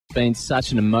been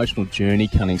such an emotional journey,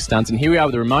 Cunning Stunts. And here we are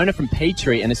with Ramona from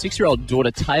Petrie and a 6-year-old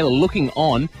daughter, Taylor, looking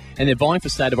on, and they're vying for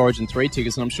State of Origin 3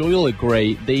 tickets. And I'm sure you'll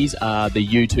agree, these are the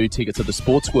U2 tickets of the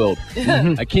sports world.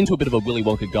 Akin to a bit of a Willy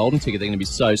Wonka golden ticket. They're going to be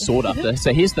so sought after.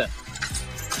 So here's the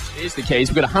keys.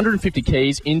 We've got 150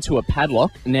 keys into a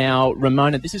padlock. Now,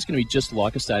 Ramona, this is going to be just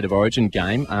like a State of Origin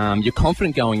game. You're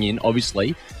confident going in,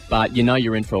 obviously, but you know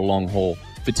you're in for a long haul.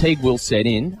 Fatigue will set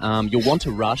in. You'll want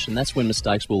to rush, and that's when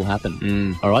mistakes will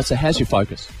happen. All right, so how's your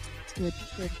focus? Good.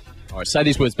 All right, say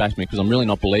these words back to me because I'm really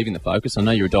not believing the focus. I know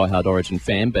you're a die-hard Origin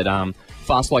fan, but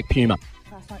fast like puma.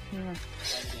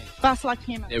 Fast like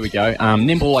puma. There we go.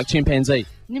 Nimble like chimpanzee.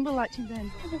 Nimble like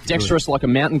chimpanzee. Dexterous like a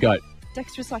mountain goat.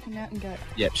 Dexterous like a mountain goat.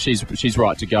 Yep, she's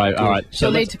right to go. All right.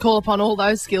 She'll need to call upon all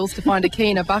those skills to find a key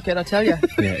in a bucket, I tell you.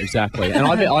 Yeah, exactly. And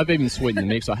I've even sweetened the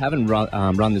mix. I haven't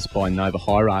run this by Nova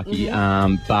hierarchy,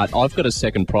 but I've got a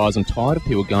second prize. I'm tired of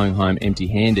people going home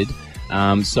empty-handed,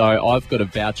 so I've got a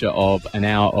voucher of an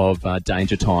hour of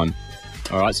danger time.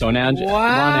 All right, so an hour,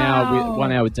 wow.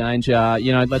 1 hour with danger.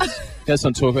 You know, let's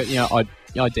not talk about. You know,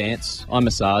 I dance, I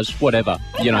massage, whatever.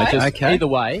 Okay. You know, just either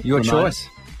way. Your choice.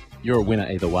 You're a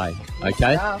winner either way,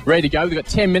 okay? Ready to go. We've got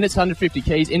 10 minutes, 150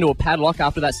 keys into a padlock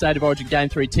after that State of Origin Game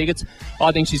 3 tickets.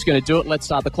 I think she's going to do it. Let's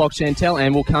start the clock, Chantel,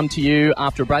 and we'll come to you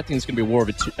after a break. I think it's going to be a war of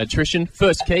attrition.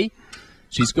 First key,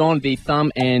 she's gone the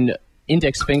thumb and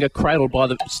index finger cradled by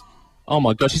the... Oh,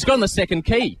 my God, she's got on the second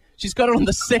key. She's got it on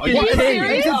the second key.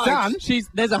 Is it done?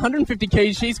 There's 150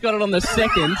 keys. She's got it on the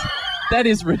second. That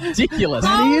is ridiculous.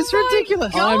 That is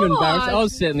ridiculous. I'm embarrassed. I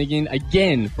was setting in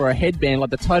again for a headband like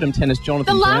the totem tennis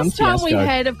Jonathan The Brown last time fiasco. we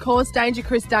had, of course, Danger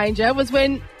Chris Danger was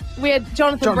when we had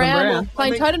Jonathan Brown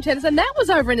playing totem tennis, and that was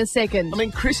over in a second. I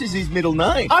mean, Chris is his middle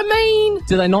name. I mean...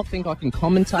 Do they not think I can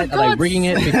commentate? Are they rigging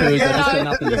it because I just got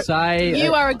nothing to say?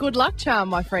 You are a good luck charm,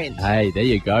 my friend. Hey, there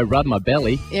you go. Rub my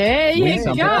belly. Yeah, you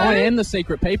go. I am the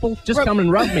secret people. Just come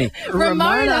and rub me.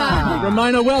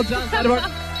 Ramona, well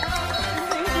done.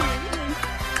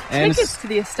 And tickets to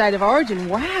the State of Origin.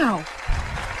 Wow.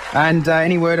 And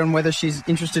any word on whether she's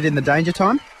interested in the danger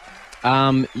time?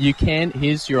 You can.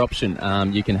 Here's your option.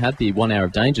 You can have the 1 hour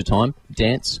of danger time,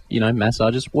 dance,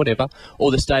 massages, whatever,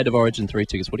 or the State of Origin 3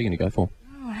 tickets. What are you going to go for?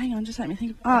 Oh, hang on, just let me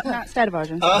think. No, State of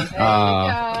Origin.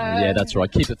 Yeah, that's right.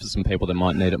 Keep it for some people that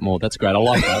might need it more. That's great. I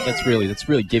like that. That's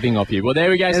really giving off you. Well, there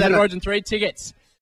we go. State of Origin 3 tickets.